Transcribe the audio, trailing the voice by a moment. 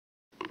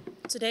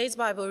Today's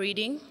Bible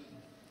reading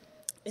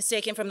is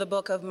taken from the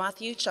book of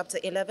Matthew, chapter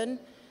 11,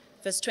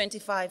 verse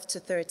 25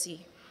 to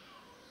 30.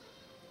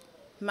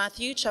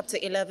 Matthew, chapter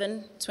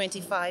 11,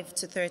 25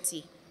 to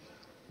 30.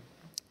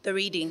 The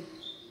reading.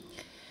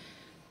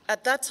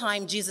 At that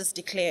time, Jesus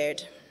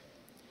declared,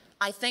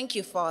 "I thank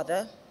you,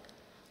 Father,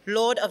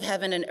 Lord of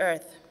heaven and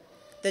earth,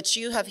 that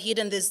you have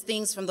hidden these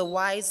things from the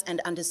wise and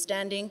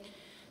understanding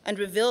and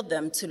revealed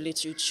them to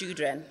little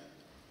children.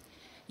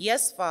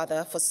 Yes,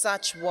 Father, for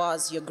such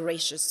was your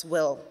gracious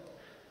will.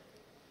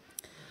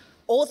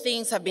 All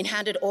things have been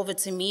handed over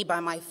to me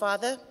by my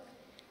Father,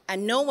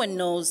 and no one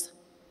knows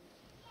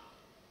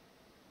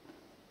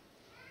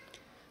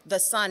the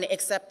Son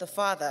except the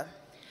Father,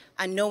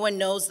 and no one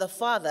knows the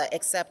Father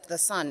except the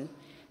Son,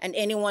 and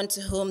anyone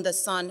to whom the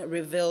Son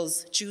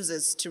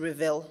chooses to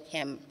reveal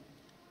him.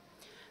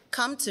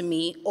 Come to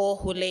me, all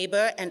who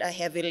labor and are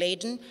heavy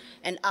laden,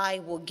 and I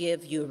will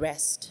give you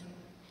rest.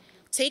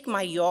 Take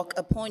my yoke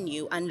upon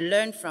you and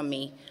learn from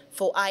me,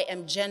 for I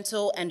am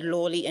gentle and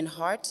lowly in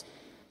heart,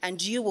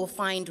 and you will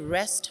find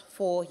rest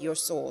for your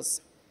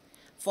souls.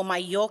 For my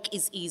yoke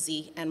is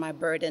easy and my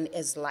burden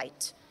is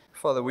light."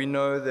 Father, we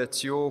know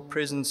that your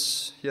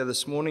presence here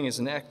this morning is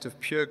an act of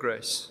pure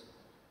grace.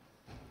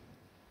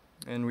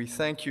 And we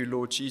thank you,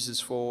 Lord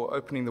Jesus, for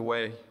opening the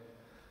way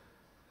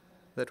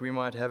that we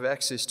might have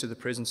access to the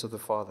presence of the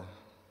Father.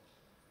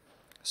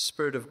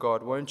 Spirit of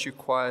God, won't you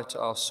quiet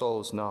our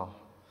souls now?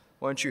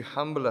 Won't you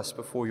humble us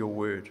before your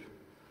word?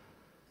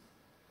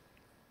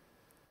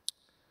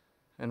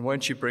 And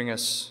won't you bring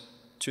us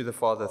to the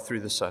Father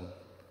through the Son?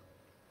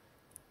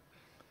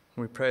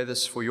 We pray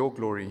this for your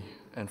glory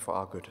and for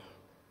our good.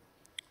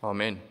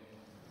 Amen.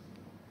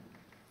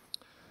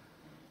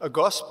 A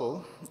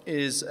gospel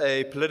is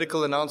a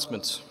political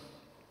announcement.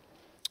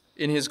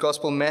 In his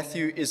gospel,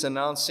 Matthew is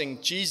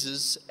announcing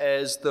Jesus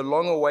as the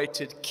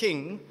long-awaited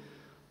King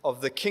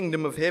of the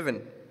kingdom of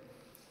heaven.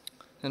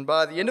 And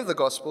by the end of the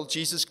gospel,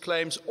 Jesus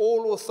claims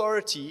all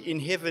authority in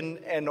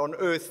heaven and on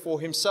earth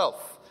for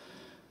himself.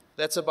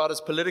 That's about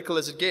as political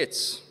as it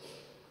gets.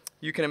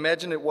 You can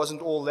imagine it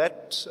wasn't all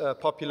that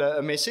popular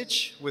a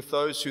message with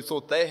those who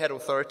thought they had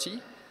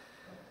authority.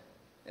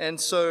 And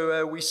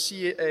so we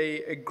see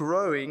a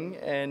growing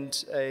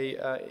and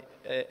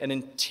an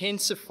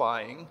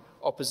intensifying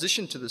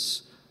opposition to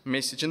this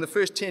message. In the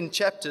first 10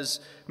 chapters,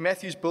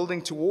 Matthew's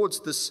building towards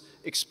this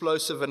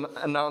explosive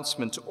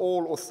announcement.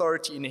 All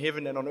authority in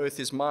heaven and on earth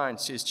is mine,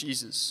 says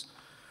Jesus.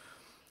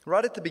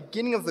 Right at the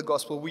beginning of the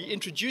gospel, we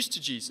introduce to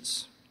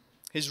Jesus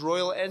his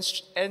royal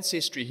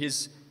ancestry,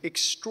 his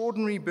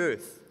extraordinary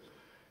birth,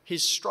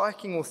 his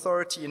striking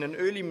authority in an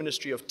early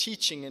ministry of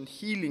teaching and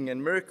healing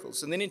and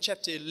miracles. And then in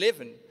chapter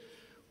 11,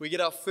 we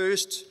get our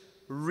first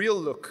real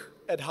look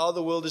at how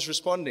the world is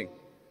responding.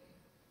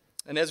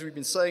 And as we've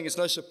been saying, it's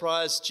no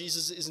surprise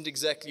Jesus isn't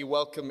exactly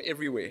welcome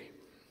everywhere.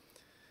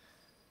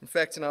 In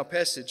fact, in our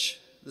passage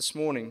this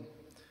morning,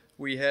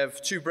 we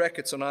have two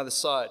brackets on either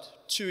side,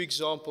 two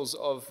examples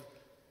of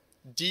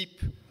deep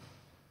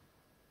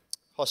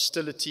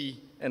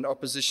hostility and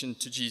opposition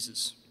to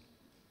Jesus.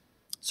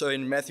 So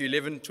in Matthew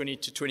 11, 20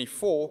 to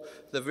 24,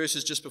 the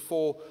verses just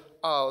before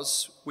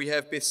ours, we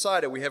have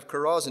Bethsaida, we have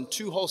Chorazin,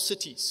 two whole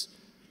cities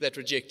that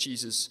reject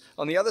Jesus.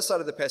 On the other side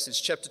of the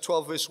passage, chapter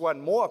 12, verse 1,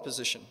 more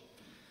opposition.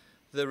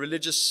 The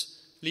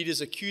religious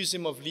leaders accuse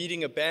him of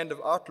leading a band of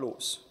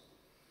outlaws.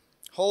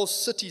 Whole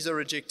cities are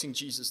rejecting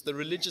Jesus. The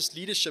religious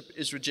leadership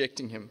is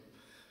rejecting him.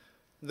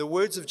 The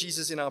words of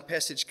Jesus in our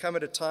passage come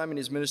at a time in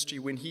his ministry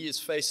when he is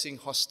facing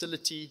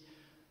hostility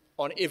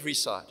on every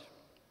side.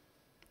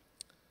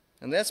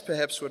 And that's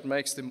perhaps what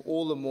makes them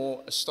all the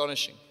more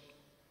astonishing.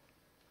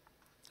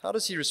 How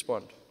does he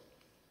respond?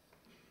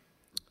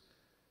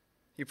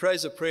 He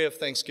prays a prayer of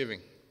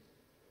thanksgiving.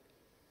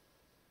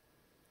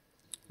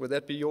 Would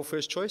that be your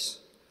first choice?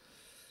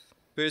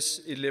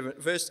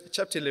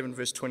 Chapter 11,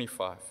 verse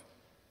 25.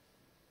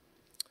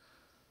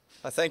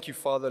 "I thank you,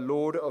 Father,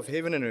 Lord of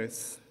heaven and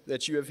earth,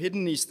 that you have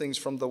hidden these things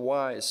from the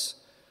wise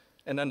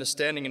and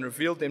understanding and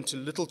revealed them to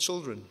little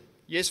children.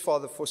 Yes,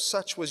 Father, for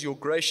such was your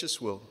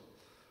gracious will.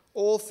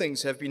 All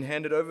things have been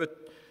handed over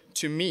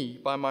to me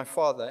by my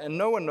Father, and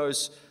no one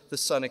knows the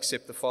Son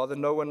except the Father.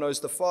 No one knows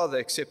the Father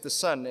except the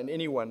Son, and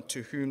anyone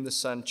to whom the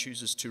Son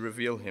chooses to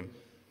reveal him."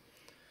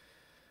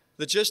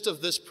 The gist of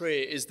this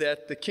prayer is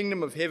that the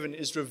kingdom of heaven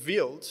is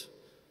revealed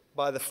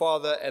by the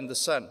Father and the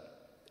Son.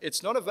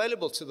 It's not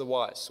available to the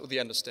wise or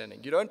the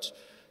understanding. You don't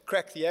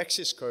crack the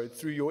access code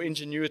through your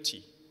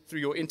ingenuity,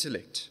 through your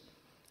intellect.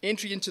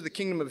 Entry into the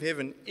kingdom of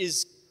heaven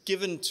is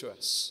given to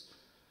us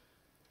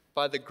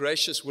by the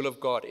gracious will of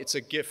God. It's a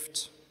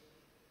gift.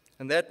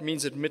 And that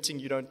means admitting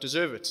you don't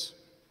deserve it.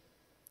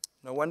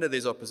 No wonder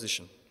there's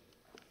opposition.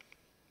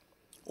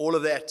 All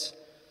of that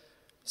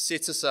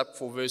sets us up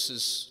for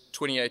verses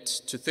 28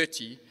 to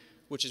 30,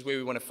 which is where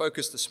we want to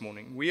focus this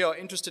morning. We are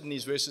interested in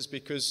these verses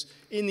because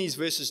in these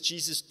verses,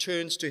 Jesus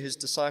turns to his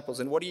disciples,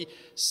 and what he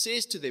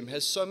says to them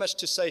has so much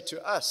to say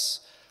to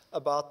us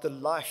about the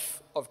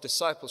life of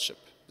discipleship.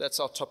 That's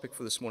our topic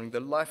for this morning, the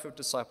life of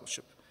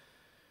discipleship.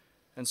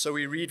 And so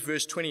we read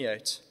verse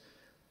 28.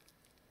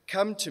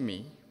 Come to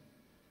me,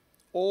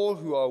 all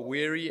who are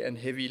weary and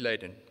heavy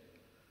laden,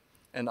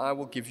 and I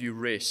will give you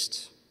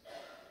rest.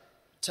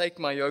 Take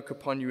my yoke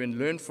upon you and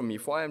learn from me,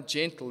 for I am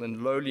gentle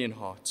and lowly in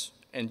heart,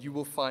 and you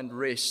will find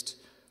rest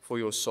for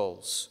your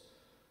souls.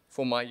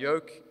 For my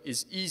yoke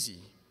is easy,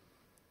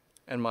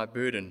 and my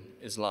burden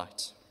is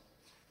light.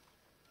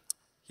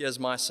 Here's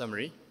my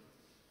summary.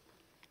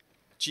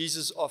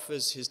 Jesus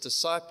offers his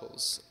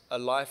disciples a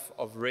life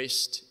of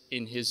rest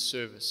in his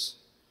service.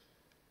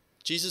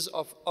 Jesus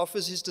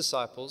offers his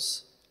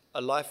disciples a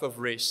life of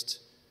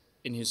rest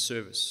in his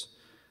service.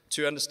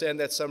 To understand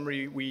that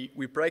summary, we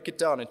break it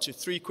down into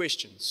three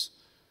questions.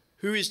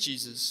 Who is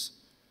Jesus?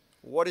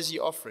 What is he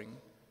offering?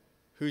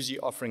 Who is he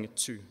offering it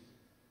to?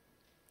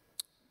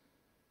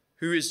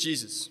 Who is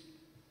Jesus?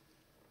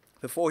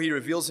 Before he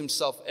reveals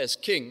himself as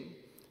king,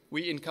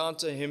 we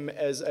encounter him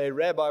as a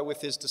rabbi with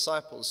his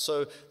disciples.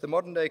 So the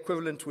modern day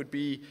equivalent would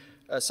be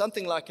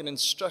something like an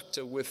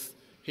instructor with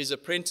his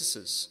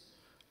apprentices.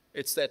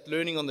 It's that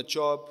learning on the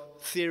job,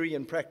 theory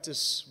and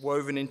practice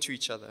woven into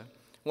each other.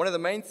 One of the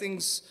main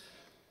things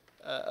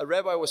a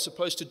rabbi was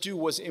supposed to do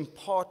was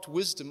impart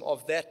wisdom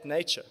of that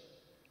nature.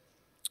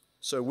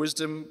 So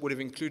wisdom would have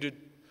included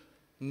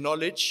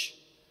knowledge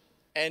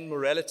and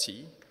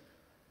morality,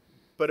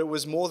 but it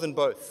was more than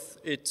both.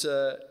 It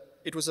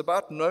was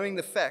about knowing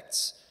the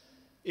facts.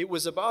 It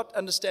was about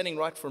understanding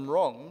right from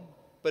wrong,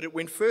 but it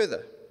went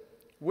further.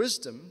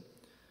 Wisdom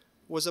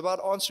was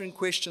about answering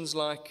questions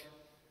like,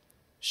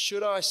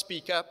 should I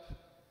speak up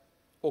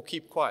or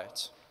keep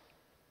quiet?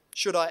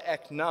 Should I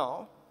act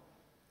now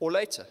or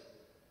later?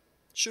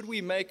 Should we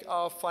make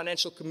our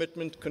financial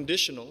commitment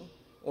conditional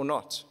or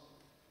not?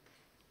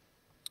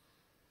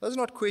 Those are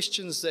not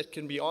questions that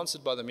can be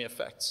answered by the mere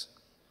facts.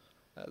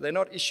 They're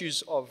not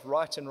issues of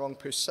right and wrong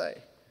per se,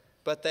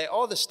 but they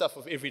are the stuff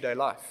of everyday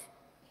life.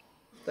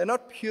 They're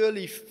not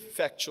purely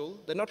factual,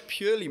 they're not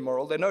purely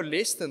moral, they're no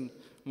less than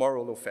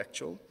moral or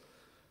factual.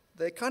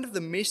 They're kind of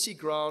the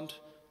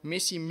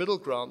messy middle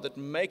ground that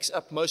makes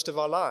up most of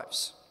our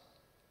lives.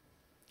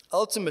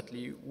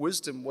 Ultimately,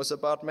 wisdom was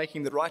about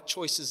making the right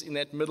choices in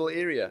that middle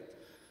area,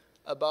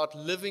 about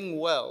living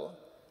well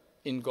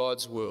in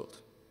God's world.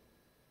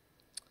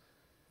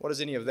 What does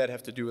any of that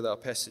have to do with our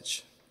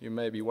passage? You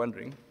may be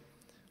wondering.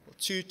 Well,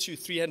 200 to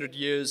 300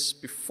 years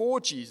before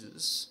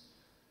Jesus,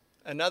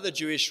 another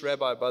Jewish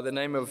rabbi by the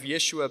name of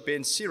Yeshua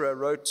ben Sira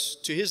wrote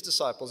to his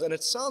disciples, and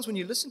it sounds, when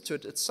you listen to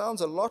it, it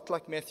sounds a lot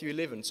like Matthew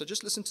 11. So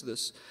just listen to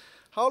this.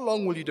 How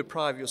long will you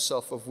deprive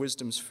yourself of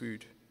wisdom's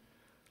food?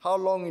 How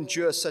long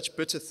endure such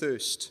bitter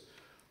thirst?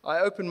 I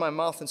open my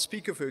mouth and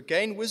speak of her.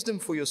 Gain wisdom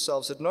for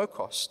yourselves at no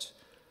cost.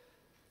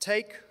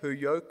 Take her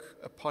yoke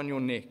upon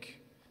your neck,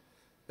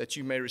 that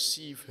you may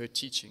receive her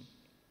teaching.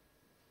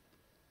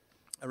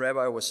 A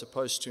rabbi was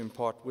supposed to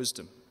impart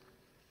wisdom.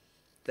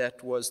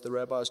 That was the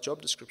rabbi's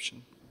job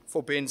description.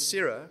 For Ben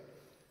Sira,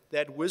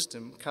 that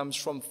wisdom comes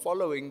from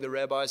following the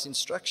rabbi's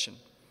instruction.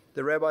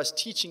 The rabbi's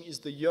teaching is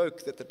the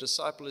yoke that the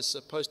disciple is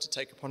supposed to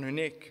take upon her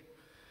neck.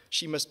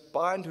 She must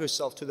bind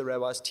herself to the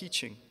rabbi's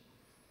teaching.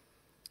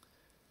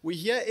 We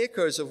hear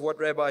echoes of what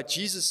Rabbi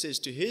Jesus says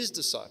to his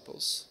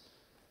disciples,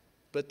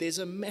 but there's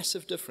a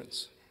massive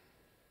difference.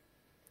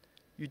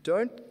 You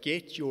don't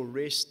get your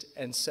rest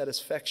and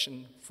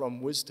satisfaction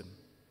from wisdom.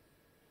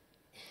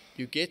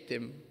 You get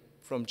them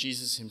from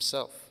Jesus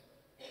himself.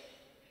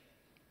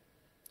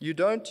 You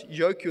don't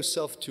yoke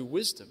yourself to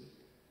wisdom.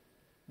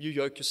 You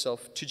yoke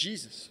yourself to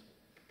Jesus.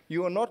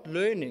 You are not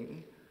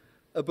learning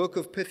a book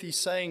of pithy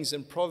sayings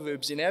and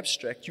proverbs in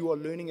abstract. You are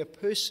learning a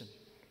person.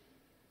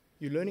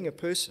 You're learning a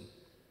person.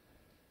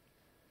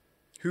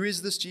 Who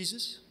is this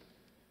Jesus?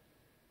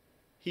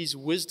 He's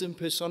wisdom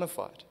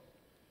personified.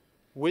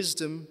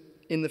 Wisdom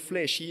in the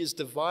flesh. He is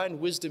divine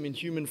wisdom in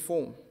human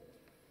form.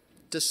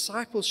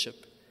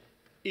 Discipleship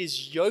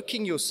is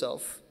yoking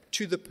yourself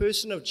to the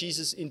person of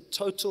Jesus in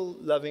total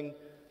loving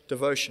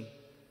devotion,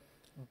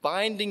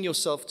 binding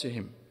yourself to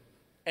him,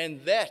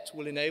 and that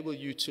will enable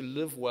you to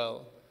live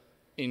well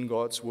in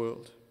God's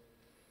world.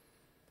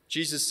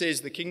 Jesus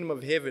says the kingdom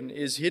of heaven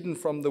is hidden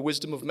from the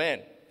wisdom of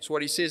man. That's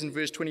what he says in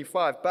verse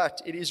 25.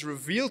 But it is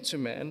revealed to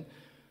man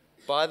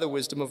by the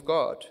wisdom of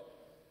God,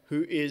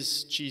 who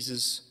is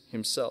Jesus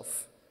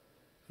himself.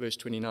 Verse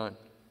 29.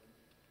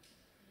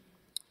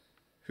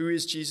 Who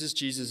is Jesus?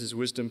 Jesus is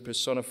wisdom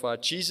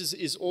personified. Jesus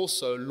is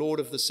also Lord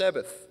of the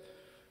Sabbath.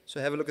 So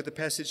have a look at the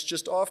passage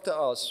just after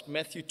ours,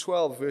 Matthew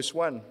 12, verse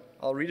 1.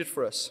 I'll read it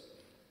for us.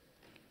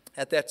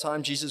 At that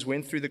time, Jesus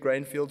went through the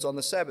grain fields on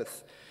the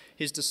Sabbath.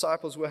 His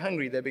disciples were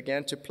hungry. They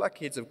began to pluck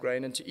heads of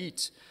grain and to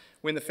eat.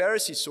 When the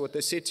Pharisees saw it,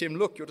 they said to him,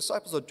 "Look, your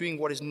disciples are doing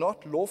what is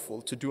not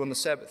lawful to do on the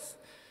Sabbath."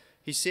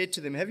 He said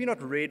to them, "Have you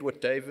not read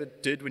what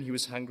David did when he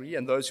was hungry,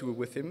 and those who were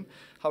with him,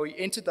 how he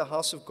entered the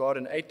house of God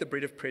and ate the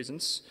bread of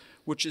presence,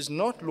 which is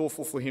not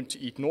lawful for him to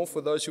eat, nor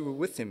for those who were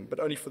with him, but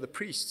only for the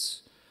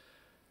priests?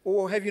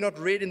 Or have you not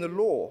read in the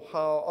law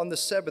how on the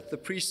Sabbath the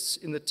priests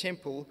in the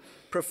temple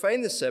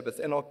profane the Sabbath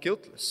and are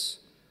guiltless?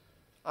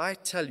 I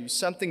tell you,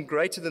 something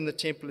greater than the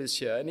temple is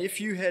here. And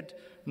if you had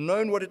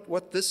known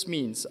what this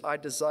means, I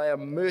desire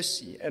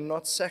mercy and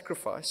not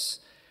sacrifice,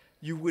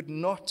 you would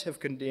not have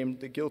condemned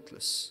the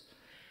guiltless.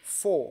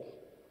 For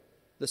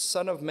the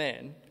Son of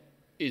Man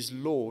is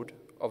Lord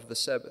of the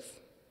Sabbath.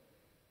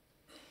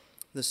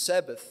 The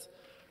Sabbath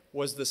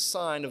was the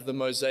sign of the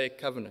Mosaic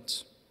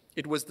covenant.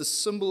 It was the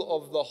symbol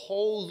of the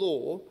whole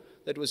law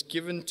that was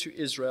given to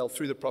Israel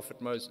through the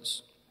prophet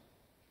Moses.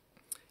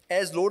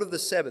 As Lord of the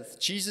Sabbath,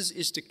 Jesus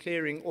is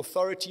declaring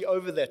authority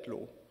over that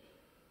law.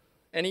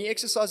 And he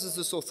exercises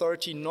this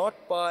authority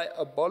not by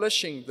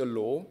abolishing the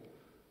law,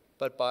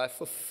 but by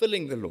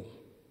fulfilling the law.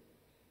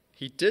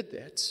 He did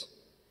that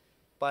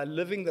by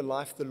living the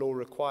life the law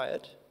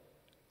required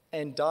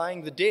and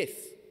dying the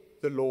death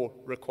the law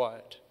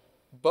required,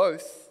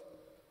 both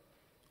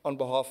on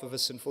behalf of a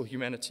sinful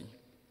humanity.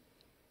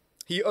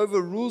 He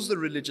overrules the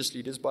religious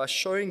leaders by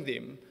showing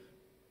them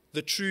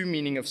the true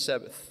meaning of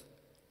Sabbath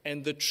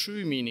and the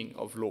true meaning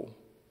of law.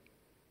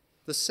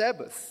 The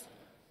Sabbath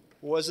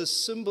was a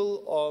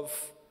symbol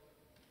of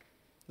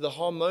the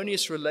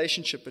harmonious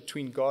relationship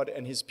between God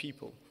and his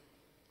people.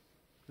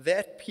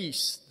 That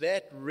peace,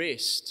 that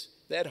rest,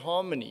 that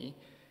harmony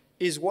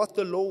is what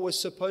the law was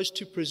supposed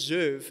to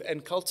preserve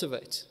and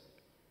cultivate.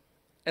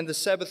 And the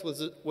Sabbath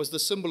was the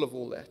symbol of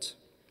all that.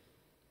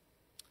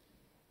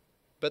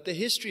 But the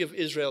history of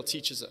Israel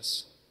teaches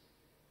us,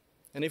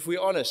 and if we're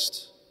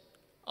honest,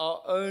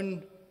 our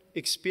own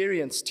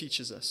experience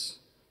teaches us,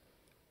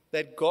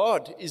 that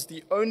God is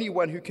the only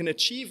one who can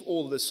achieve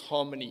all this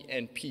harmony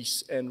and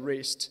peace and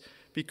rest,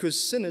 because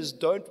sinners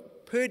don't,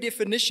 per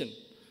definition,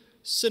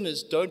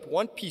 sinners don't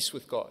want peace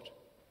with God.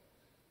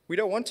 We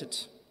don't want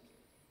it.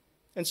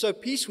 And so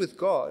peace with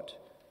God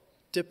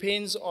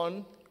depends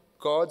on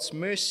God's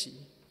mercy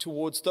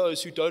towards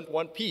those who don't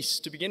want peace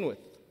to begin with.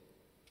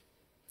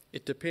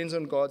 It depends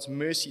on God's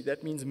mercy.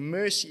 That means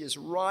mercy is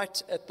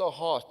right at the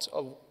heart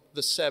of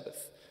the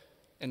Sabbath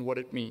and what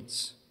it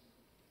means.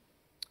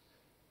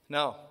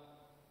 Now,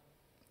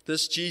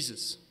 this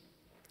Jesus,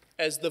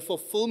 as the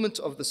fulfillment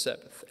of the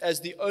Sabbath, as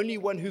the only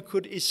one who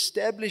could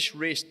establish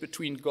rest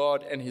between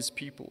God and his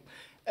people,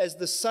 as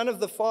the Son of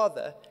the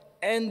Father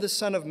and the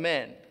Son of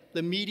Man,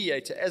 the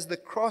mediator, as the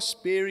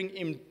cross-bearing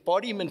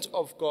embodiment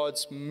of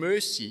God's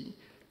mercy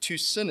to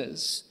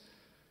sinners,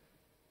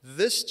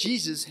 this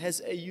Jesus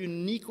has a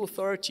unique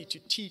authority to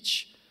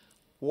teach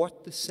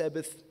what the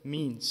Sabbath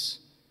means.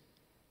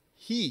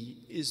 He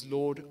is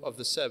Lord of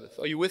the Sabbath.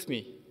 Are you with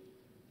me?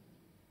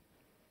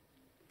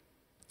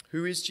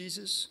 Who is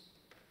Jesus?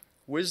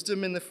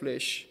 Wisdom in the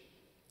flesh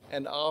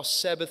and our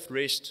Sabbath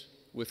rest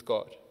with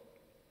God.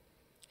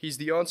 He's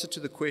the answer to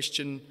the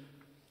question,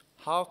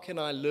 how can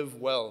I live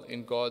well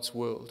in God's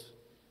world?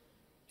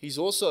 He's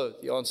also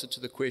the answer to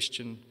the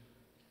question,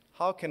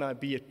 how can I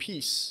be at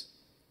peace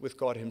with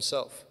God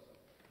himself?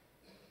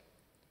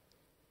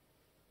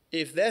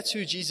 If that's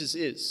who Jesus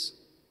is,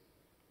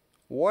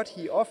 what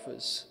he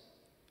offers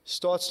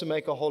starts to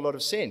make a whole lot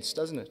of sense,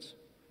 doesn't it?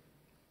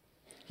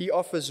 He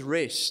offers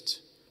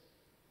rest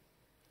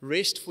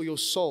for your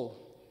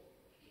soul.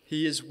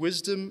 He is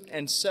wisdom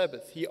and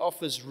Sabbath. He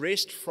offers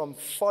rest from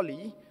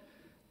folly,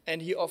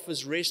 and he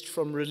offers rest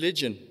from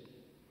religion.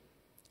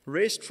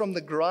 Rest from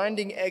the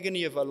grinding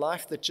agony of a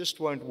life that just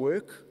won't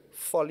work,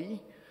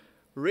 folly.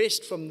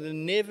 Rest from the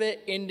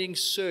never-ending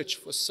search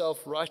for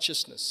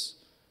self-righteousness,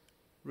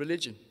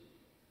 religion.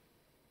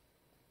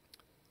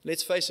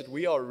 Let's face it,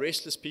 we are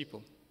restless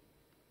people.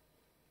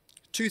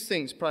 Two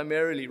things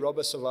primarily rob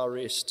us of our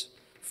rest.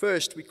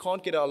 First, we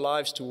can't get our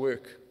lives to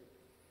work.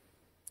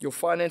 Your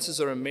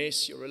finances are a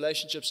mess. Your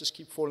relationships just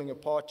keep falling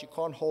apart. You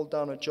can't hold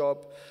down a job.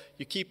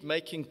 You keep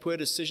making poor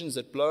decisions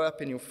that blow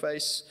up in your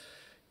face.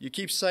 You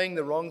keep saying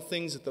the wrong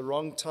things at the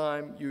wrong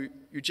time.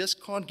 You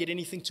just can't get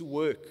anything to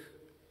work.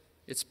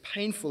 It's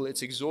painful.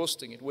 It's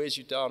exhausting. It wears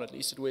you down. At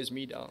least it wears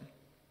me down.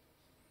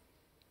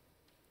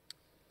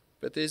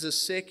 But there's a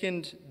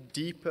second,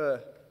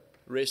 deeper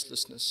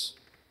restlessness.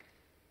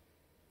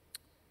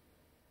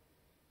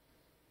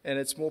 And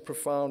it's more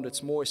profound.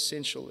 It's more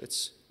essential.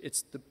 It's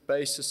the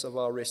basis of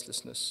our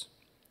restlessness.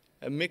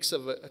 A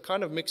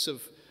kind of mix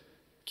of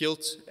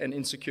guilt and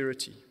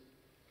insecurity.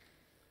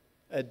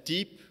 A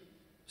deep,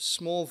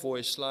 small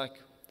voice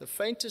like the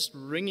faintest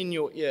ring in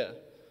your ear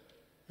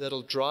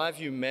that'll drive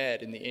you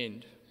mad in the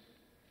end.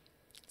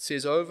 It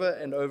says over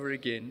and over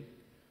again,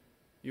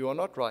 you are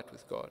not right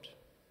with God.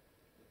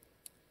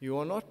 You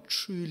are not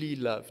truly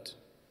loved.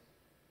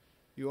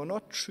 You are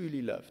not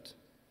truly loved.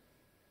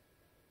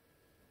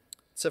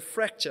 It's a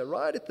fracture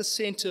right at the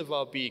center of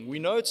our being. We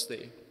know it's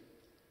there.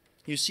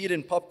 You see it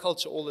in pop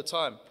culture all the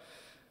time.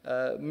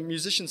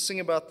 Musicians sing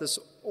about this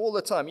all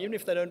the time, even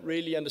if they don't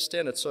really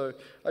understand it. So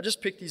I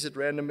just picked these at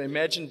random.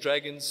 Imagine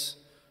Dragons.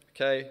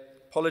 Okay,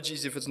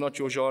 apologies if it's not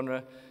your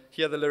genre.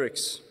 Here are the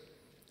lyrics.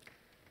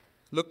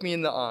 Look me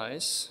in the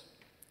eyes.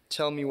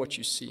 Tell me what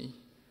you see.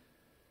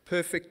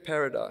 Perfect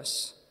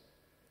paradise,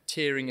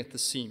 tearing at the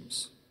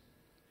seams.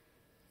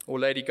 Or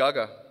Lady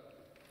Gaga.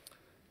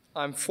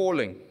 I'm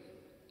falling.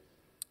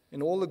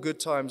 In all the good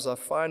times, I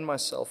find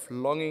myself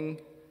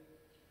longing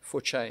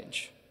for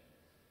change.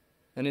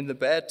 And in the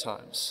bad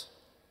times,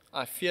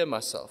 I fear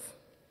myself.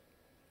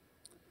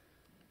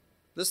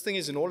 This thing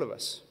is in all of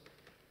us.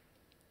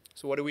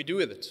 So what do we do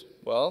with it?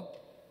 Well,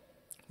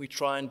 we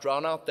try and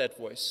drown out that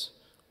voice.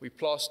 We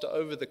plaster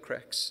over the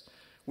cracks.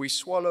 We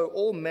swallow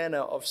all manner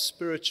of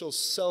spiritual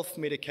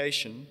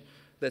self-medication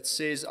that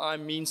says, I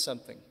mean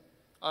something.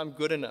 I'm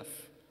good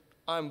enough.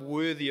 I'm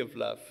worthy of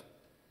love.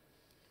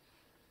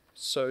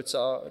 So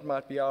it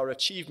might be our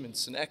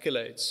achievements and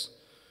accolades,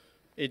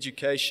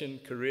 education,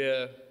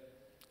 career,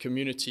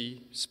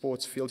 community,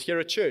 sports field. Here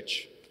at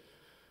church,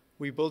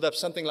 we build up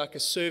something like a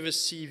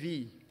service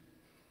CV.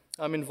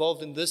 I'm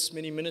involved in this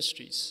many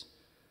ministries.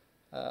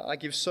 I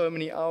give so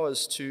many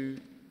hours to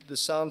the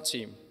sound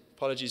team.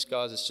 Apologies,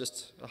 guys, it's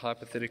just a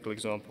hypothetical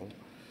example.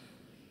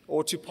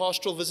 Or to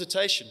pastoral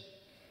visitation.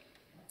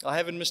 I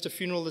haven't missed a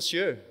funeral this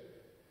year.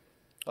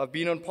 I've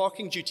been on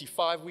parking duty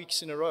 5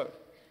 weeks in a row.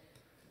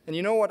 And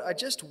you know what? I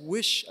just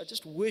wish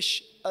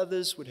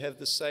others would have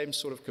the same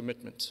sort of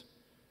commitment.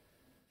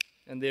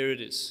 And there it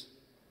is.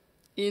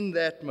 In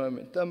that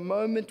moment, the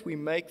moment we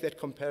make that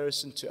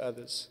comparison to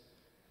others,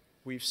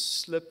 we've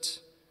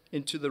slipped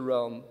into the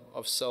realm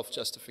of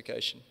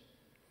self-justification.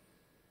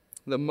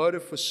 The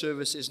motive for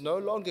service is no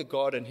longer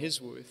God and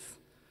His worth.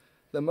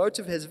 The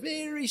motive has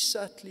very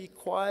subtly,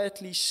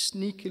 quietly,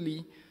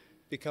 sneakily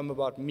become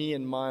about me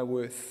and my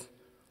worth.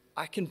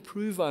 I can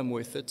prove I'm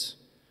worth it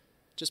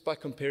just by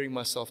comparing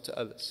myself to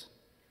others.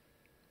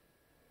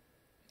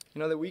 You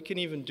know that we can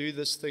even do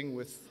this thing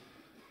with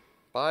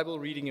Bible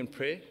reading and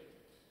prayer,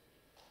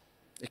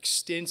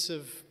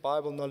 extensive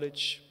Bible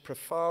knowledge,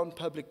 profound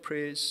public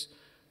prayers.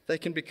 They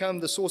can become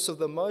the source of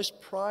the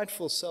most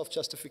prideful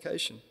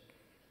self-justification.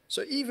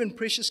 So even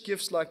precious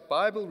gifts like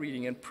Bible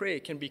reading and prayer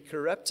can be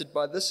corrupted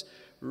by this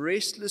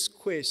restless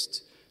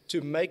quest to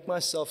make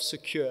myself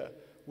secure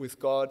with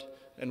God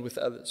and with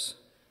others.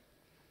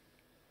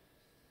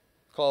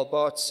 Karl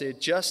Barth said,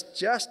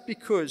 just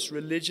because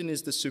religion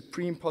is the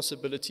supreme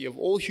possibility of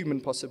all human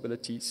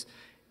possibilities,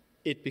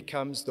 it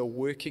becomes the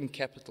working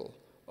capital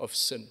of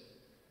sin.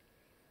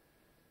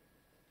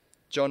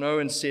 John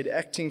Owen said,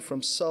 acting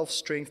from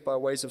self-strength by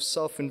ways of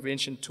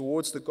self-invention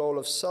towards the goal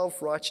of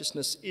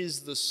self-righteousness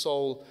is the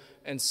soul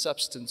and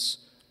substance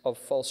of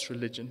false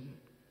religion.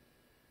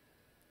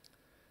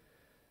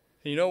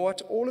 And you know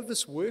what? All of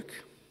this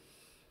work,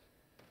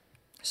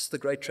 this is the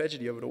great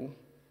tragedy of it all.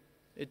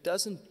 It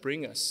doesn't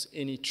bring us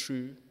any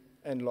true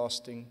and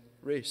lasting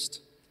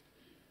rest,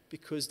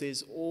 because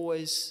there's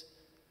always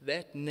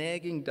that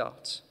nagging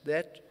doubt,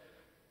 that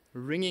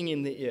ringing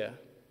in the ear.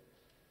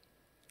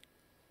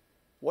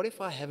 What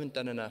if I haven't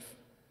done enough?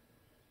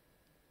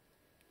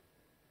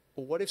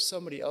 Or what if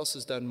somebody else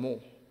has done more?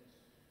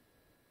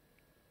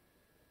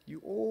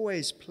 You're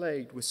always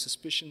plagued with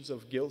suspicions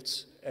of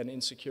guilt and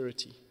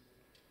insecurity,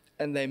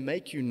 and they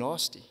make you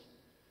nasty.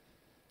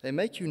 They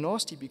make you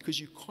nasty because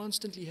you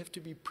constantly have to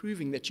be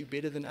proving that you're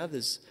better than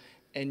others,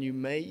 and you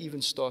may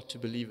even start to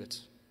believe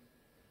it.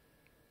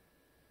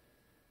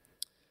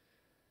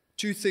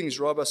 Two things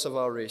rob us of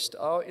our rest: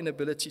 our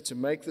inability to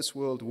make this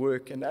world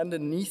work, and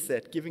underneath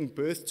that, giving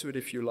birth to it,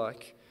 if you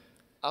like,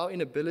 our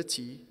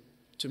inability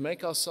to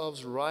make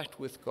ourselves right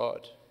with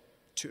God,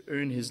 to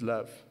earn His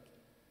love.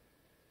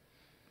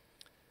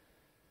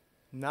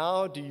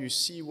 Now do you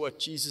see what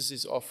Jesus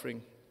is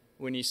offering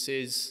when He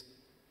says,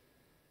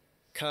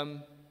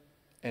 come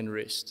and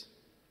rest?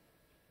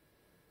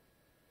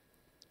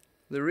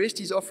 The rest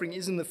He's offering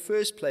is in the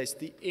first place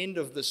the end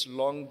of this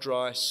long,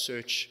 dry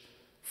search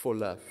for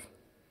love.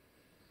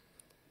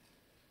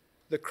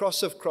 The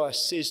cross of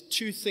Christ says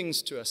two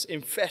things to us,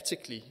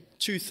 emphatically,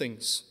 two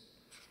things.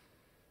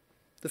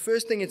 The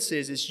first thing it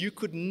says is you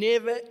could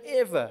never,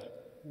 ever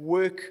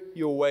work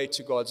your way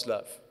to God's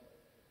love.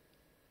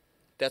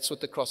 That's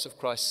what the cross of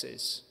Christ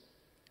says.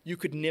 You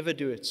could never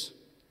do it.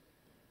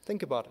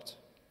 Think about it.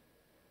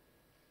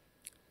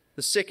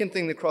 The second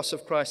thing the cross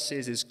of Christ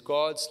says is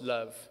God's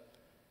love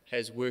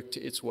has worked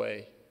its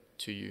way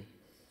to you.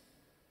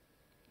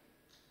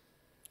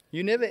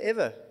 You're never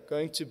ever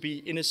going to be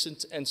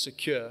innocent and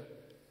secure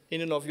in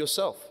and of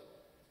yourself.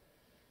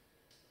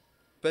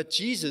 But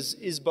Jesus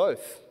is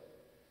both.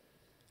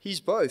 He's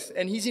both,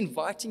 and He's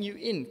inviting you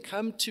in.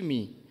 Come to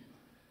me.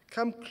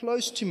 Come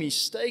close to me.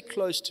 Stay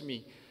close to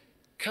me.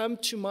 Come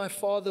to my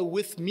Father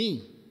with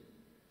me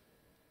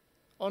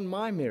on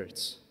my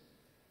merits.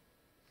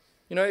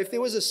 You know, if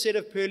there was a set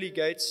of pearly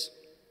gates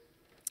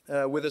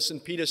with a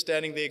St. Peter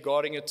standing there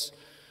guarding it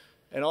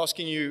and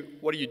asking you,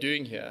 what are you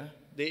doing here?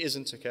 There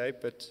isn't, okay,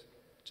 but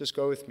just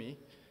go with me.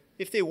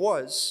 If there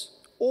was,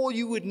 all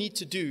you would need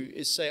to do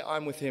is say,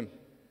 I'm with Him.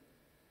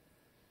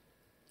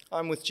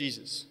 I'm with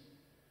Jesus.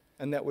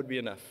 And that would be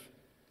enough.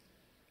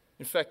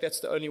 In fact,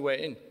 that's the only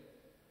way in.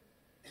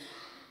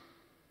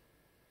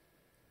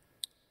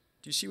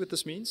 Do you see what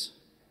this means?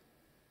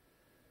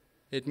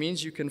 It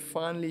means you can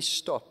finally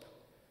stop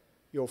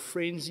your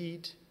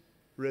frenzied,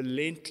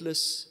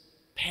 relentless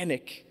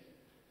panic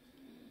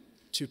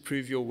to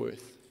prove your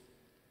worth.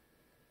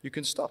 You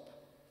can stop.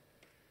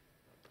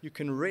 You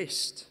can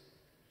rest.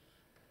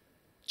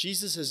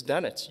 Jesus has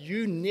done it.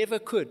 You never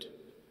could,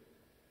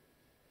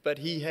 but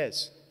He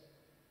has.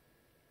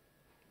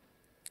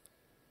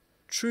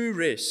 True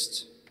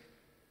rest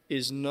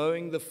is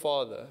knowing the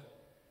Father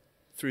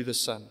through the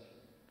Son.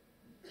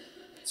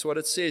 That's what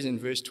it says in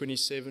verse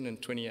 27 and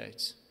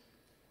 28.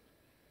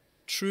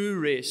 True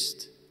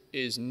rest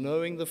is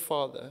knowing the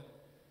Father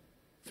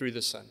through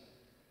the Son.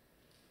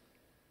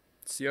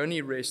 It's the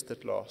only rest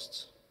that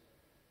lasts.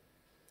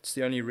 It's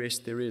the only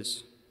rest there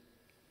is.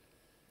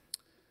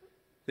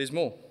 There's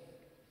more.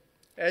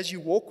 As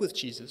you walk with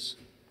Jesus,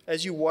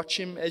 as you watch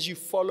him, as you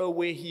follow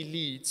where he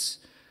leads,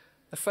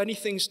 a funny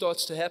thing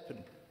starts to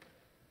happen.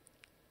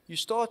 You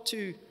start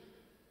to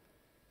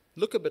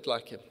look a bit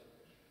like him.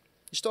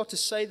 You start to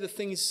say the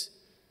things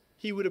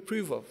he would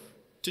approve of,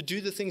 to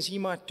do the things he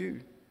might do.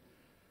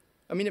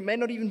 I mean, it may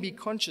not even be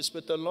conscious,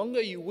 but the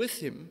longer you're with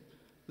him,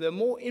 the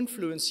more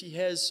influence he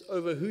has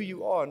over who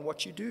you are and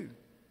what you do.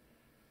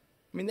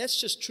 I mean, that's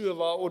just true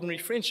of our ordinary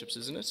friendships,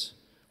 isn't it?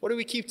 What do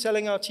we keep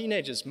telling our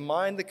teenagers?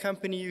 Mind the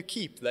company you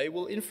keep. They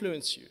will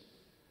influence you.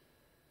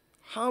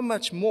 How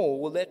much more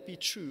will that be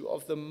true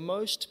of the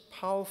most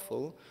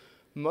powerful,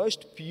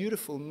 most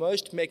beautiful,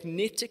 most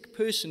magnetic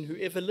person who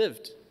ever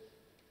lived?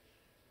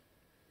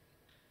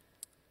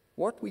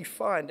 What we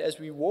find as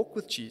we walk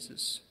with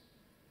Jesus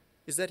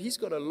is that he's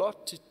got a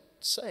lot to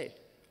say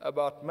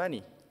about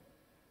money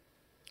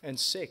and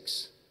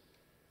sex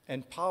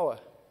and power.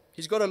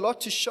 He's got a lot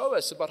to show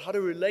us about how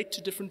to relate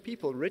to different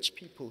people, rich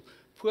people,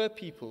 poor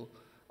people,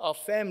 our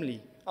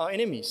family, our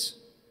enemies.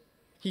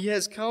 He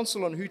has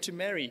counsel on who to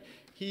marry.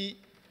 He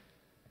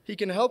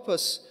can help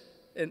us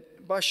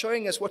by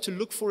showing us what to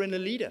look for in a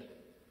leader,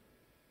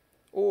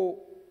 or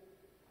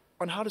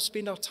on how to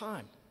spend our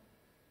time,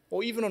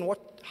 or even on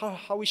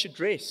how we should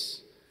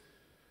dress.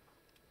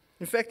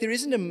 In fact, there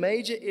isn't a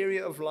major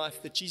area of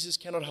life that Jesus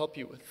cannot help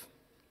you with.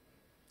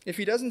 If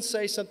he doesn't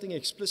say something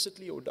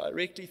explicitly or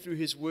directly through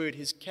his word,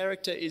 his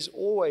character is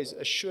always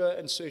a sure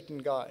and certain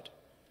guide.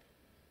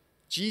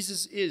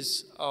 Jesus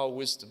is our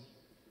wisdom.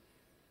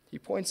 He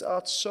points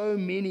out so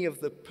many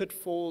of the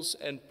pitfalls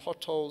and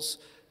potholes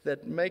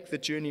that make the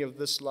journey of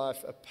this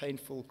life a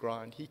painful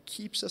grind. He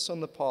keeps us on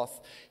the path.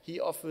 He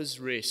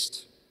offers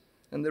rest.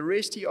 And the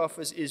rest he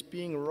offers is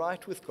being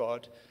right with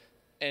God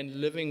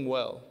and living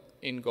well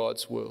in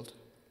God's world.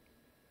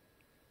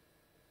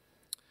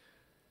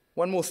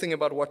 One more thing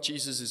about what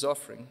Jesus is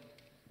offering.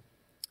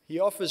 He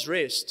offers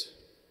rest.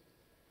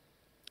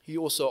 He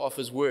also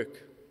offers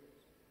work.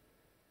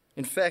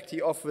 In fact,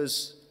 he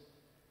offers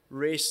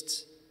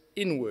rest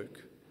in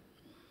work.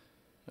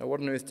 Now, what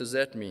on earth does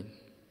that mean?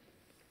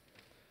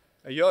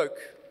 A yoke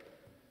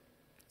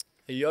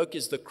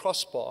is the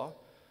crossbar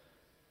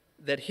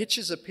that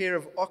hitches a pair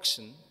of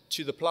oxen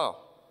to the plow,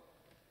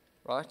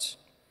 right?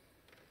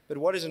 But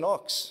what is an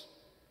ox?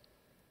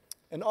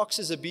 An ox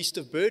is a beast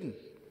of burden.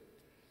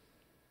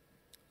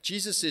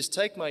 Jesus says,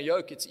 take my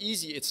yoke, it's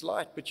easy, it's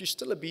light, but you're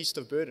still a beast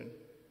of burden.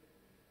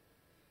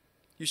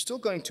 You're still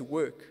going to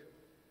work.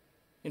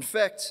 In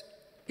fact,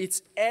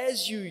 it's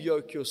as you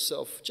yoke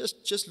yourself,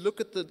 just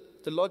look at the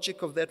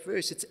logic of that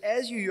verse. It's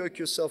as you yoke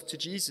yourself to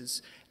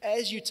Jesus,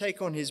 as you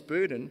take on his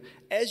burden,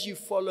 as you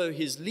follow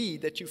his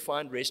lead, that you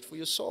find rest for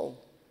your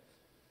soul.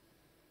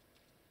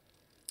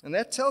 And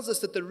that tells us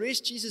that the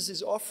rest Jesus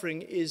is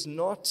offering is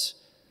not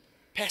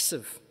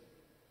passive.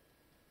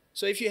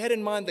 So if you had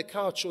in mind the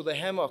couch or the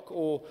hammock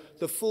or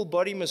the full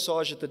body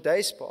massage at the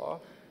day spa,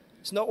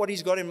 it's not what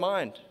he's got in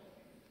mind.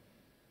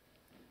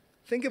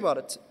 Think about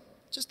it.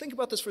 Just think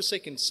about this for a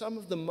second. Some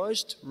of the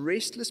most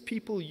restless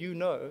people you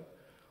know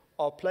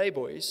are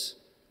playboys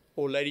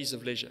or ladies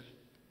of leisure.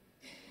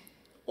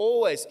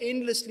 Always,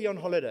 endlessly on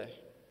holiday,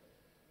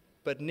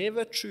 but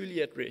never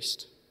truly at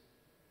rest,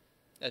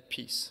 at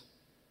peace.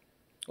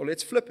 Or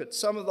let's flip it.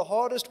 Some of the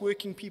hardest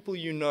working people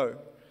you know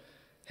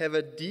have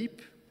a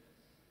deep,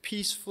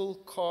 peaceful,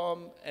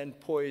 calm, and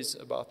poise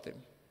about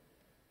them.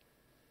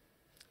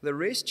 The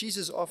rest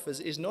Jesus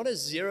offers is not a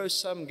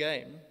zero-sum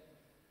game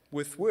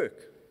with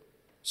work.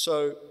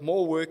 So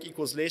more work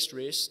equals less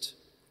rest,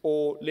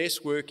 or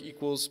less work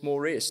equals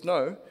more rest.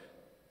 No,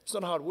 it's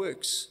not how it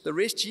works. The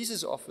rest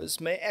Jesus offers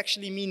may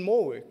actually mean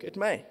more work. It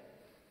may.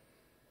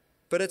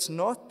 But it's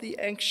not the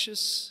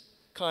anxious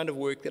kind of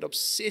work that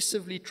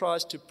obsessively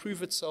tries to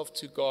prove itself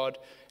to God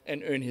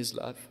and earn his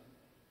love.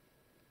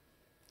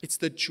 It's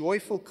the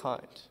joyful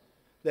kind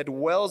that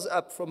wells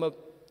up from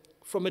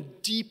a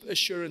deep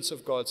assurance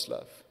of God's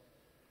love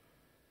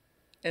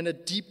and a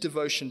deep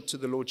devotion to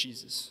the Lord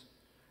Jesus.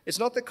 It's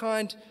not the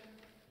kind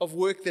of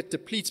work that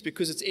depletes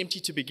because it's empty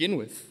to begin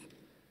with.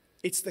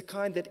 It's the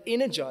kind that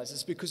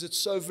energizes because it's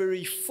so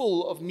very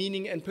full of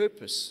meaning and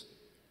purpose.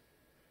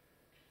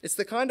 It's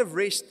the kind of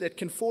rest that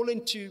can fall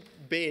into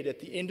bed at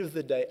the end of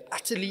the day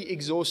utterly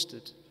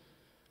exhausted,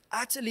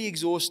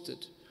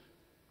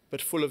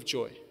 but full of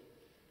joy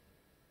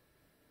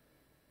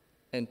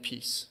and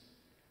peace.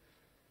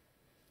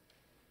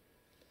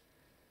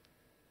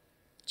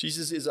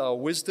 Jesus is our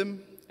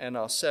wisdom and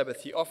our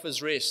Sabbath. He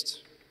offers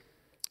rest.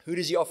 Who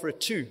does he offer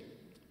it to?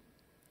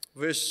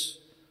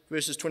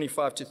 Verses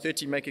 25 to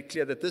 30 make it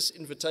clear that this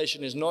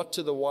invitation is not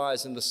to the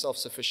wise and the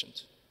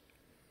self-sufficient.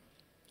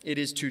 It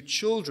is to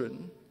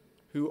children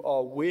who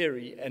are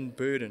weary and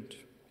burdened.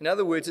 In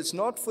other words, it's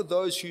not for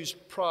those whose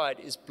pride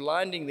is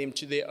blinding them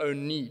to their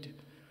own need.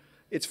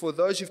 It's for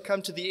those who've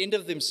come to the end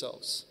of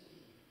themselves.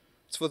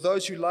 It's for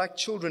those who, like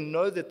children,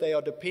 know that they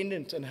are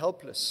dependent and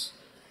helpless.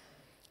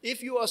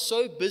 If you are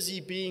so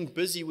busy being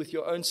busy with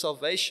your own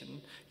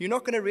salvation, you're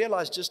not going to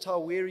realize just how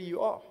weary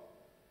you are.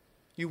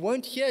 You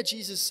won't hear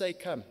Jesus say,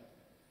 "Come."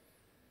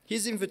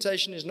 His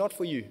invitation is not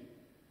for you.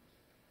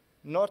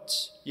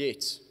 Not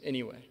yet,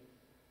 anyway.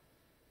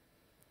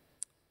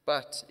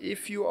 But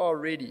if you are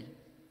ready,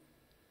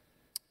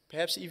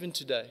 perhaps even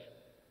today,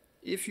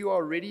 if you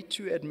are ready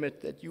to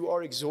admit that you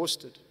are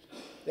exhausted,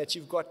 that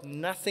you've got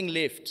nothing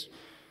left,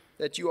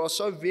 that you are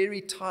so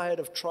very tired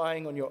of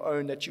trying on your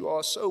own, that you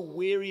are so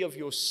weary of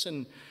your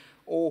sin,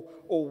 or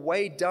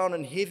weighed down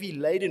and heavy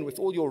laden with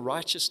all your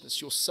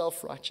righteousness, your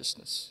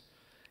self-righteousness,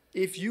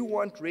 if you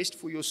want rest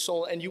for your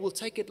soul and you will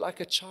take it like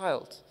a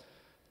child,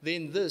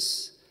 then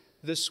this,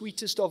 the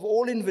sweetest of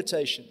all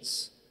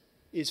invitations,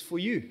 is for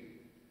you.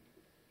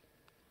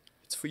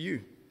 It's for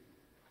you.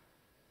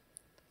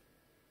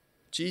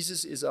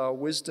 Jesus is our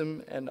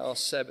wisdom and our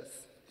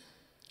Sabbath.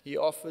 He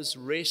offers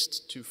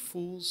rest to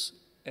fools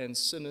and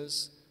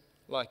sinners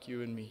like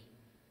you and me.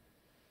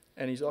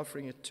 And he's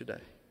offering it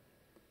today.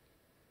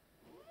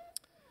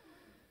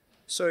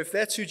 So if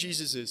that's who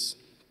Jesus is,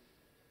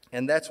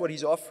 and that's what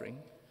he's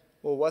offering,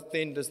 well, what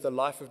then does the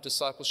life of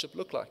discipleship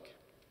look like?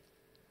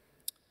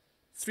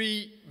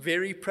 3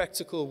 very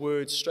practical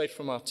words straight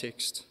from our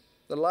text.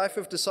 The life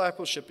of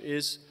discipleship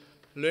is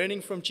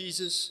learning from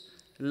Jesus,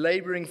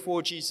 laboring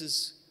for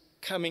Jesus,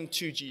 coming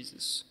to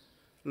Jesus.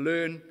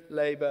 Learn,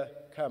 labor,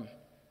 come.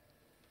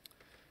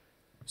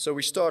 So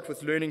we start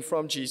with learning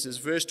from Jesus.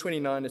 Verse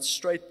 29, it's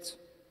straight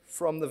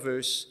from the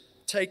verse,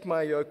 "Take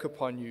my yoke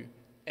upon you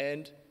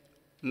and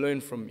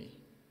learn from me."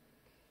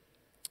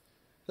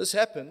 This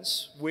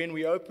happens when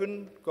we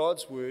open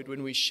God's word,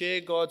 when we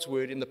share God's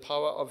word in the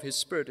power of his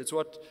Spirit. It's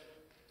what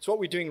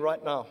we're doing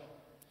right now.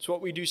 It's what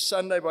we do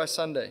Sunday by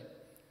Sunday.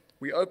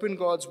 We open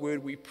God's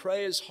word, we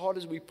pray as hard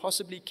as we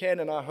possibly can,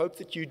 and I hope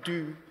that you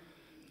do.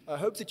 I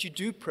hope that you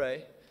do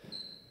pray.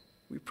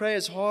 We pray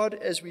as hard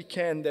as we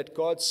can that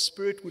God's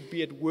Spirit would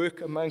be at work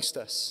amongst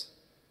us.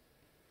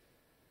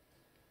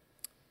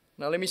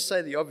 Now let me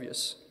say the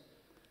obvious.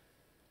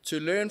 To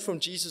learn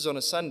from Jesus on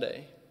a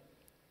Sunday,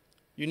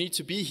 you need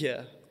to be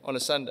here on a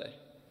Sunday,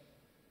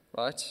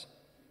 right?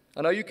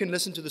 I know you can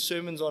listen to the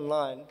sermons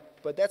online,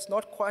 but that's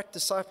not quite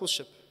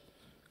discipleship.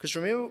 Because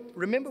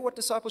remember what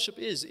discipleship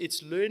is.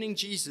 It's learning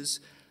Jesus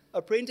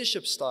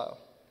apprenticeship style.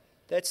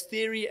 That's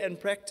theory and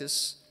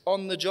practice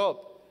on the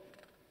job.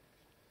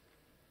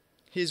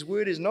 His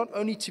word is not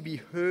only to be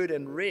heard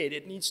and read,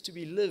 it needs to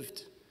be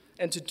lived.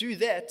 And to do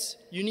that,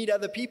 you need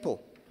other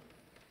people.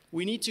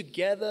 We need to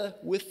gather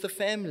with the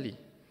family.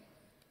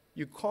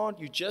 You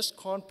just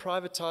can't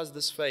privatize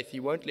this faith. He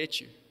won't let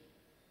you.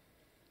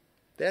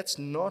 That's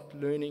not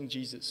learning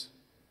Jesus.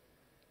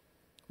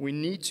 We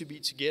need to be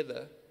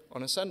together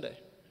on a Sunday.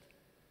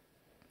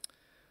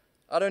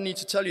 I don't need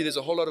to tell you there's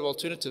a whole lot of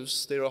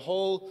alternatives. There are a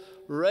whole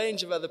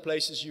range of other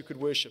places you could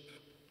worship.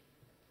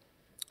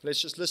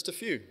 Let's just list a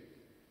few.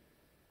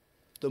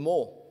 The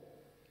mall,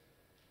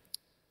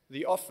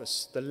 the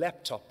office, the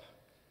laptop,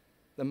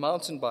 the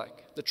mountain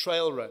bike, the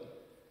trail run,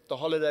 the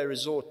holiday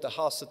resort, the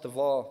house at the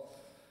VAR,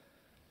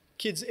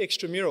 kids'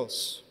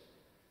 extramurals.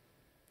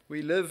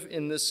 We live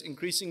in this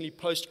increasingly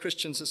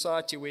post-Christian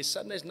society where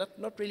Sunday is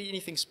not really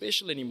anything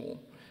special anymore.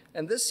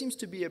 And this seems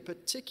to be a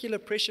particular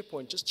pressure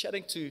point. Just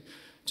chatting to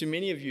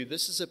many of you,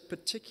 this is a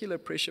particular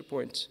pressure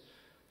point,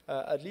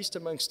 at least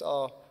amongst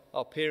our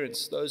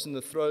parents, those in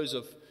the throes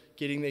of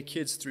getting their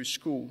kids through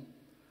school.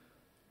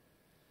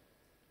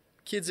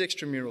 Kids'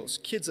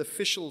 extramurals, kids'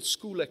 official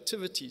school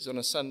activities on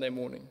a Sunday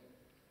morning.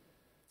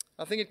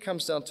 I think it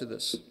comes down to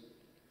this.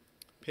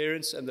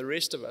 Parents and the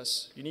rest of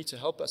us, you need to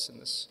help us in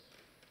this.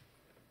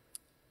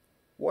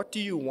 What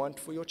do you want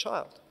for your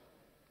child?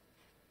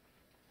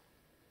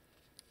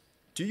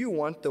 Do you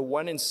want the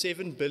 1 in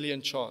 7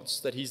 billion chance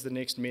that he's the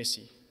next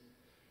Messi?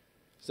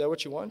 Is that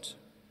what you want?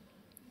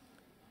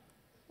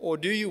 Or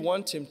do you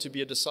want him to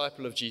be a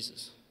disciple of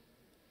Jesus?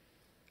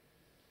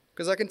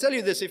 Because I can tell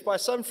you this, if by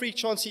some freak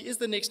chance he is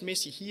the next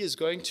Messi, he is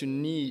going to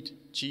need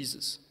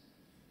Jesus.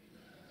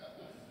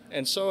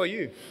 And so are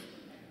you.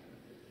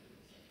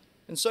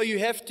 And so you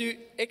have to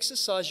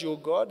exercise your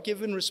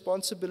God-given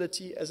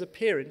responsibility as a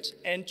parent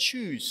and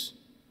choose.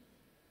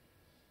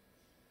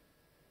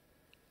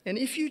 And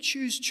if you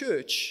choose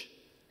church,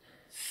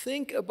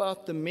 think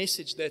about the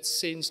message that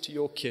sends to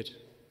your kid.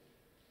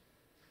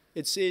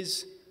 It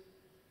says,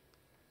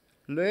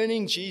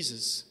 learning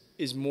Jesus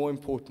is more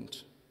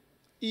important,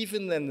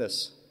 even than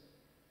this.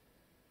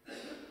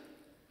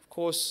 Of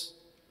course,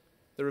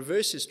 the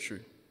reverse is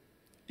true.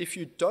 If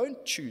you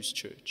don't choose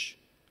church,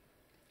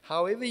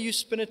 however you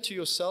spin it to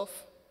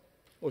yourself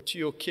or to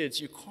your kids,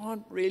 you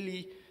can't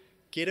really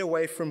get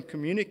away from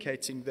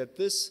communicating that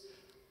this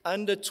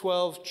under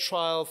 12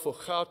 trial for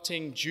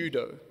Gauteng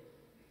judo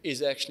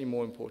is actually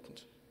more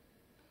important.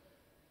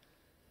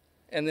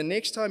 And the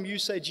next time you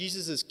say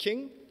Jesus is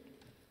king,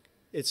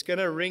 it's going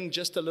to ring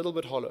just a little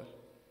bit hollow.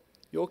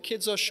 Your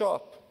kids are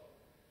sharp.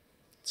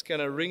 It's going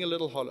to ring a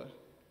little hollow.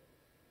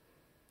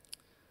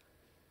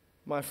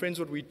 My friends,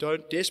 what we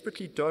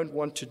desperately don't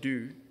want to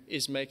do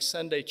is make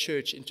Sunday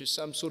church into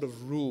some sort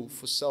of rule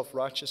for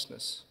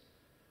self-righteousness.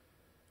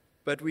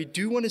 But we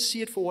do want to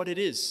see it for what it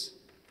is.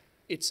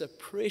 It's a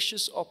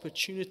precious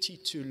opportunity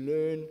to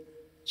learn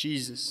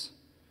Jesus.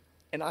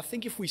 And I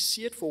think if we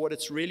see it for what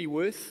it's really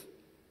worth,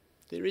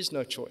 there is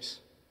no choice.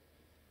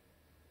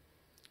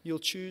 You'll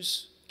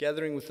choose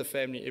gathering with the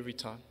family every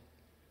time.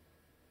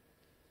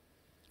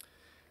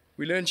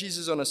 We learn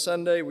Jesus on a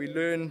Sunday. We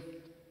learn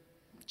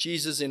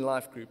Jesus in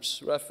life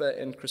groups. Rafa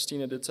and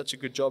Christina did such a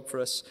good job for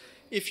us.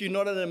 If you're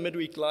not in a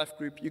midweek life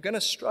group, you're going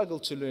to struggle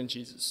to learn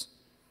Jesus.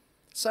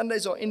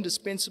 Sundays are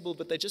indispensable,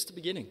 but they're just the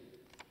beginning.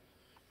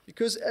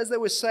 Because as they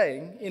were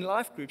saying, in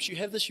life groups, you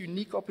have this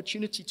unique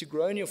opportunity to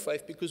grow in your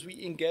faith because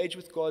we engage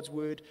with God's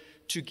word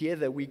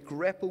together. We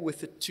grapple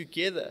with it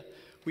together.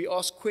 We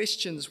ask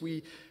questions.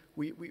 We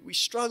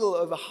struggle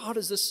over how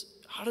does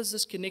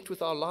this connect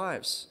with our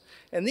lives?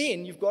 And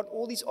then you've got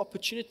all these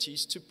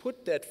opportunities to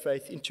put that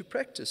faith into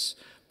practice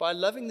by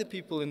loving the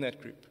people in that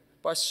group,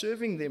 by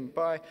serving them,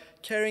 by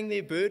carrying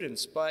their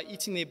burdens, by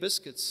eating their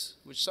biscuits,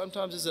 which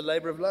sometimes is a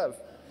labor of love.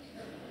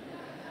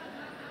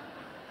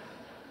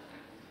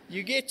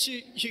 You get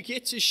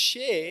to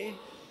share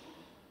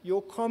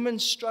your common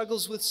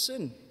struggles with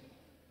sin.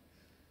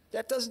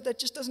 That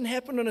just doesn't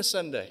happen on a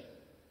Sunday.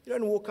 You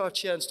don't walk out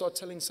here and start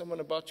telling someone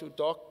about your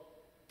dark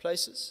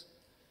places.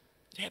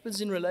 It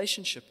happens in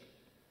relationship.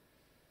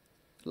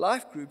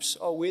 Life groups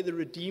are where the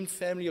redeemed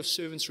family of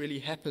servants really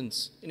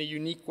happens in a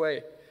unique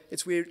way.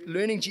 It's where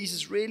learning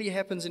Jesus really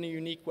happens in a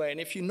unique way. And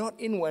if you're not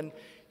in one,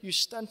 you're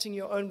stunting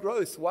your own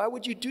growth. Why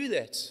would you do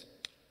that?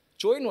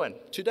 Join one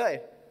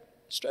today,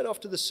 straight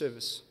after the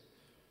service.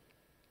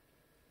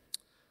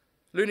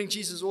 Learning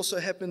Jesus also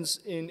happens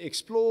in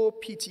Explore,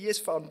 PTS,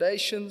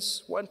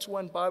 Foundations,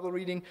 one-to-one Bible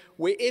reading,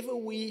 wherever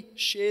we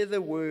share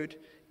the word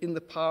in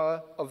the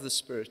power of the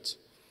Spirit.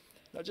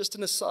 Now, just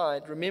an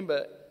aside,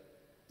 remember,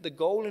 the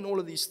goal in all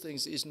of these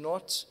things is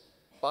not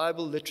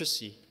Bible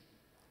literacy,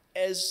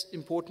 as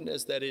important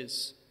as that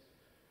is.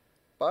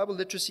 Bible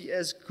literacy,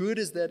 as good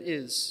as that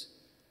is,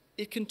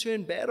 it can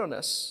turn bad on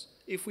us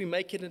if we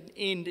make it an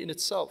end in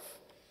itself.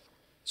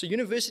 So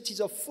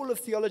universities are full of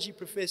theology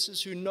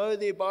professors who know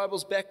their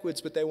Bibles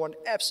backwards, but they want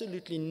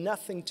absolutely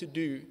nothing to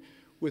do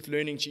with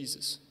learning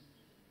Jesus.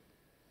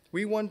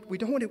 We don't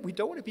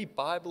want to be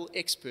Bible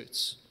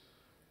experts.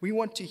 We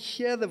want to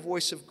hear the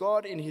voice of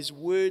God in His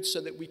Word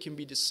so that we can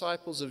be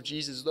disciples of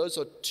Jesus. Those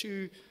are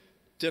two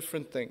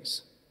different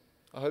things.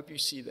 I hope you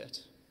see that.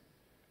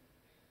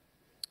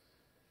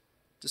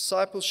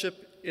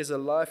 Discipleship is a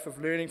life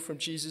of learning from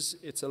Jesus.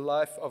 It's a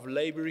life of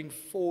laboring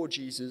for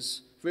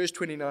Jesus. Verse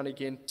 29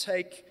 again,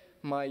 take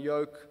my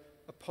yoke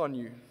upon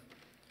you.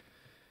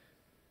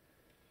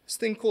 This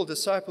thing called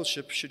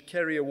discipleship should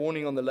carry a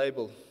warning on the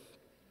label.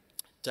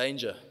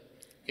 Danger,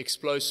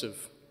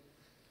 explosive.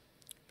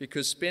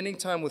 Because spending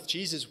time with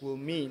Jesus will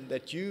mean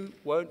that you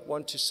won't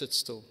want to sit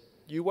still.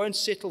 You won't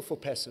settle for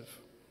passive.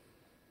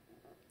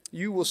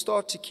 You will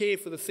start to care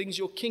for the things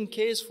your King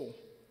cares for.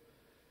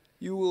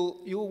 You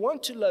will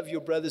want to love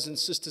your brothers and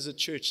sisters at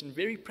church in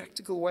very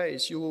practical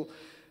ways. You will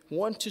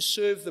want to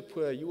serve the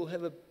poor. You will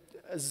have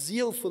a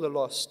zeal for the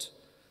lost.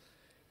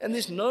 And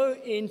there's no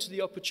end to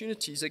the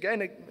opportunities.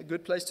 Again, a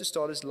good place to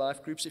start is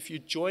life groups. If you're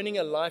joining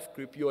a life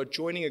group, you are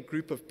joining a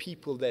group of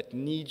people that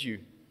need you.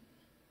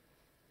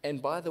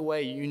 And by the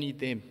way, you need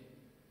them.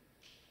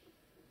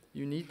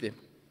 You need them.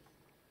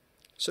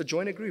 So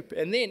join a group.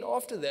 And then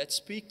after that,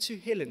 speak to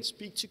Helen,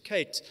 speak to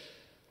Kate.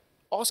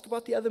 Ask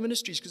about the other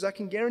ministries, because I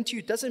can guarantee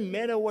you it doesn't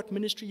matter what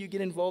ministry you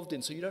get involved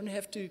in. So you don't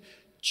have to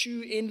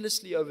chew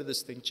endlessly over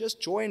this thing. Just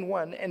join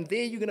one, and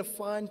there you're going to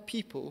find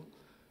people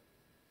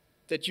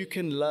that you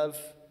can love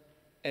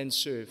and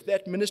serve.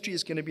 That ministry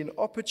is going to be an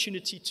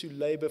opportunity to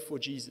labor for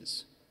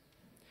Jesus.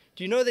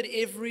 Do you know that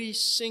every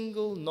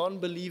single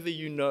non-believer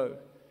you know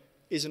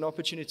is an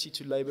opportunity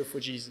to labor for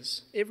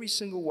Jesus? Every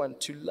single one.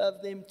 To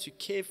love them, to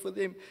care for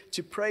them,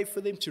 to pray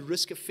for them, to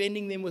risk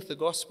offending them with the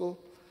gospel.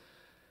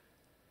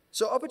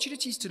 So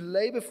opportunities to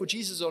labor for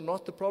Jesus are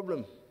not the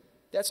problem.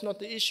 That's not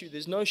the issue.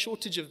 There's no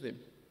shortage of them.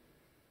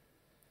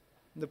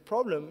 The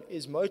problem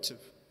is motive.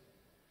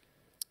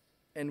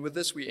 And with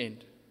this we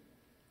end.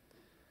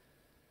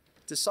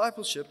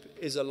 Discipleship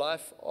is a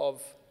life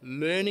of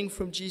learning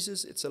from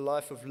Jesus. It's a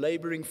life of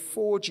laboring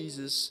for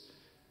Jesus.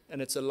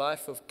 And it's a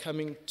life of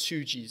coming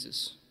to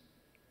Jesus.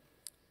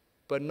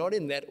 But not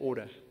in that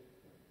order.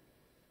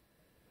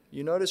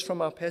 You notice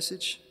from our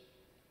passage,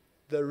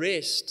 the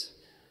rest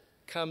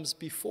comes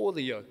before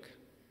the yoke.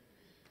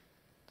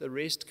 The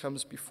rest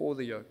comes before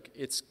the yoke.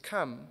 It's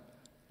come,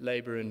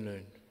 labor and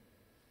learn.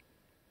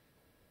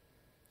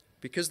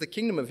 Because the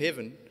kingdom of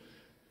heaven,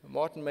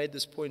 Martin made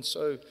this point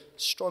so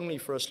strongly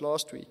for us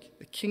last week,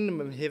 the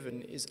kingdom of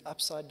heaven is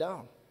upside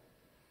down.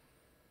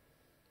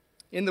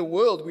 In the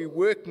world, we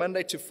work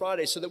Monday to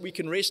Friday so that we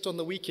can rest on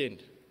the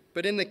weekend.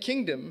 But in the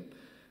kingdom,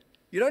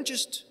 you don't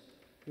just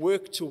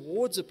work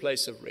towards a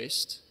place of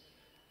rest.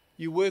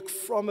 You work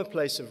from a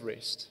place of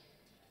rest.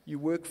 You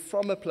work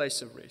from a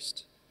place of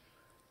rest.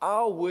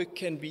 Our work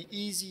can be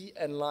easy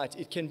and light.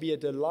 It can be a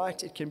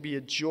delight. It can be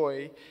a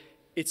joy.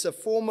 It's a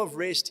form of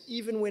rest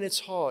even when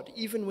it's hard,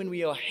 even when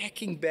we are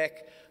hacking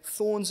back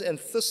thorns and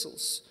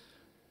thistles.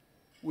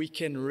 We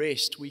can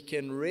rest. We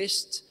can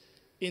rest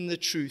in the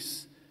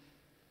truth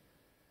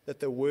that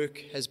the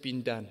work has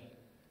been done.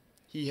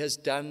 He has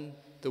done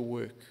the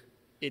work.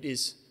 It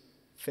is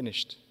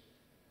finished.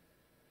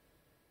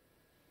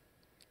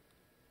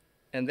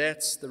 And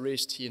that's the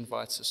rest he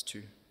invites us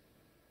to.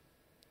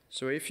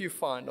 So if you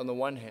find, on the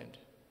one hand,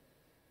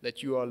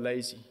 that you are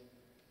lazy,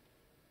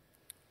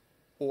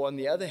 or on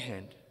the other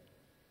hand,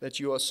 that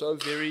you are so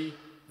very,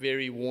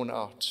 very worn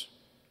out,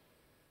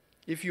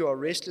 if you are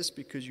restless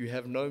because you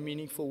have no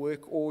meaningful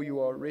work, or you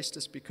are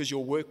restless because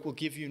your work will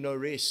give you no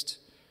rest,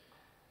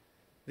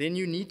 then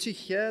you need to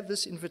hear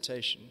this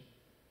invitation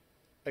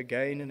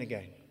again and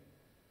again.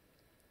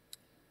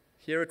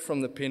 Hear it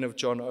from the pen of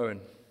John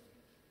Owen.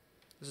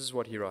 This is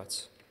what he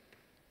writes.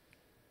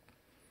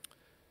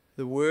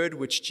 The word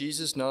which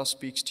Jesus now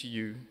speaks to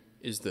you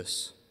is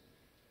this: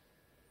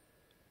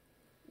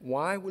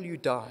 why will you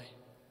die?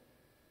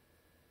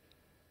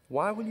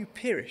 Why will you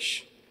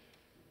perish?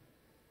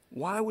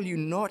 Why will you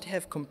not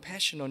have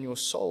compassion on your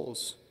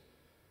souls?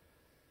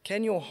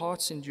 Can your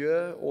hearts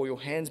endure, or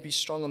your hands be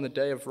strong on the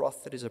day of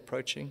wrath that is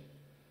approaching?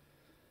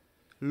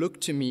 Look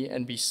to me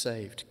and be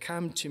saved.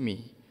 Come to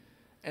me,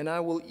 and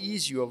I will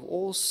ease you of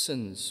all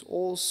sins,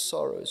 all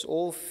sorrows,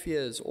 all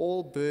fears,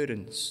 all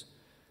burdens,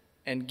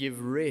 and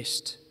give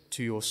rest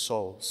to your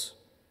souls.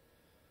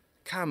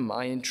 Come,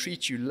 I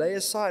entreat you, lay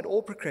aside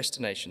all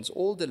procrastinations,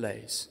 all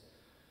delays.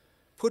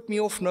 Put me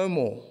off no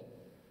more.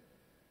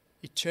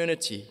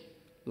 Eternity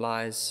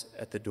lies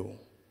at the door.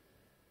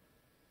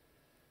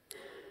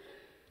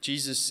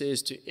 Jesus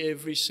says to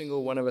every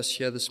single one of us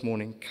here this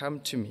morning, come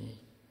to me,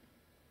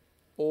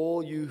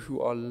 all you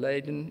who are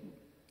laden,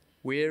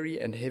 weary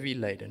and heavy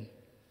laden,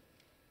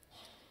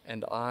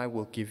 and I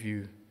will give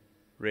you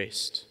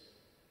rest.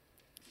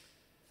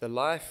 The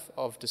life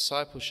of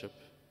discipleship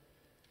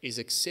is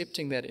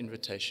accepting that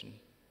invitation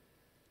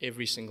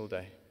every single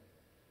day.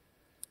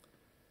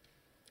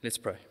 Let's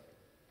pray.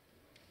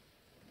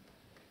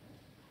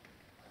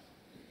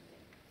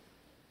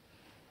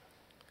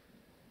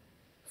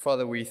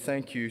 Father, we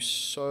thank you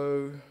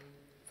so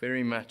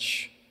very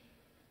much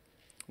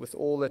with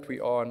all that we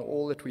are and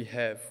all that we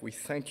have. We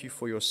thank you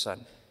for your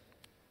Son.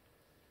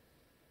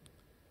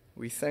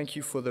 We thank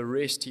you for the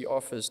rest he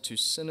offers to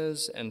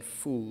sinners and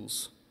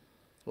fools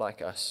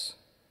like us.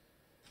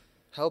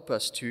 Help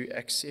us to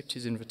accept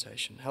his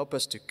invitation. Help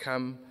us to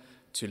come,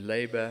 to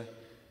labor,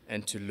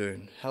 and to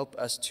learn. Help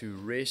us to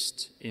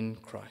rest in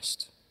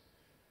Christ.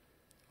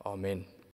 Amen.